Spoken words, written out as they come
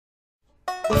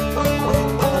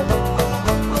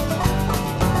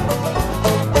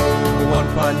One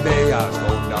fine day I was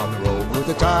going down the road with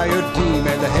a tired team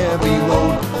and a heavy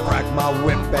load. Cracked my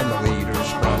whip and the leader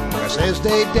sprung. I says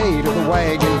day day to the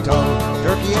wagon tongue.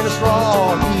 Turkey in a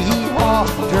straw, hee-hee-haw.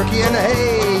 Turkey in a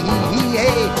hay,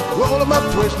 hee-hee-hay. Roll 'em up,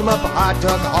 twist 'em up, I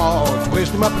tuck a haw.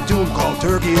 Twist 'em up a tune called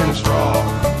Turkey in a Straw.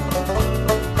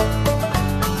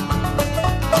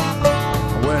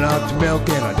 I went out to milk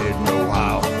and I didn't know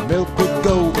how. Milk would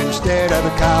go instead of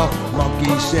a cow.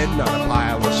 Monkey sitting on a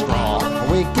pile of straw,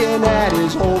 winking at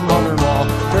his old mother-in-law.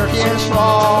 Turkey in a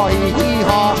straw,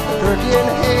 hee-hee-haw. Turkey in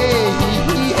a hay,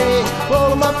 hee-hee-hay.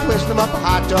 Roll 'em up, twist 'em up,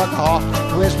 I tuck a haw.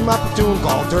 Twist 'em up a tune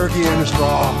called Turkey in a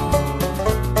Straw.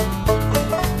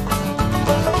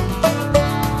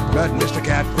 Met Mr.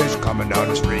 Catfish coming down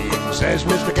the street. Says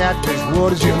Mr. Catfish, what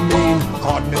does you mean?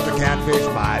 Caught Mr. Catfish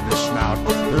by the snout.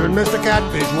 Turned Mr.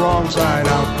 Catfish wrong side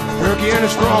out. Turkey in a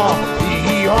straw,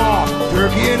 hee-hee-haw.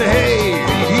 Turkey in a hay,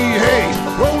 hee-hee-hay.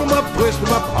 Roll 'em up, twist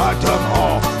 'em up, I tuck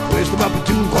off. Twist 'em up a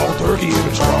tune called Turkey in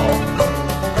a Straw.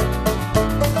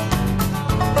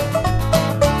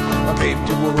 I came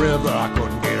to a river I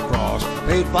couldn't get across.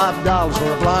 Paid $5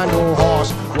 for a blind old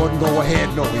horse. Wouldn't go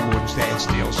ahead, no, he wouldn't stand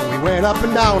still. So he went up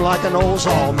and down like an old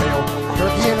sawmill.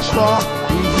 Turkey in a straw,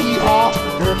 hee-hee-haw.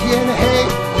 Turkey in a hay,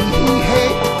 hee-hee-hay.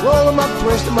 Roll 'em up,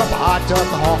 twist 'em up, I tuck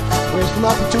the haw. Twist 'em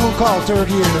up a tune called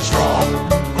Turkey in a Straw.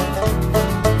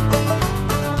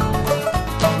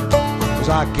 As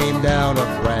I came down a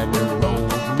brand new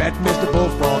road, met Mr.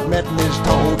 Bullfrog, met Miss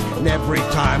Toad. And every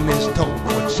time Miss Toad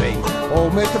would sing, oh,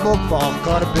 Mr. Bullfrog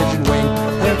caught a pigeon wing.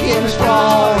 Turkey in a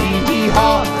straw,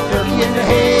 hee-hee-haw. Turkey in the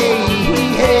hay,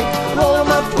 hee-hee-hay. Roll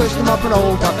 'em up, twist 'em up an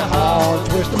old tuck-a-haw.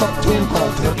 Twist 'em up a tune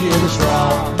called Turkey in a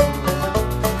Straw.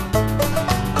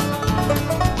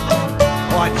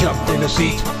 I jumped in the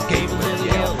seat, gave a little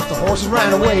yell. The horses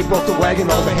ran away, broke the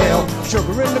wagon over hill.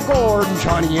 Sugar in the gourd and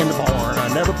Johnny in the barn. I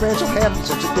never been so happy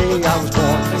since the day I was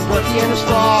born. Turkey in the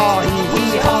straw,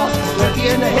 hee-hee-haw. Turkey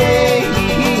in the hay,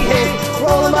 hee-hee-hay.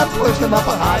 Roll 'em up, twist 'em up,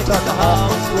 a high tuck a haw.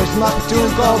 Twist 'em up a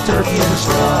tune called Turkey in the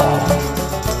Straw.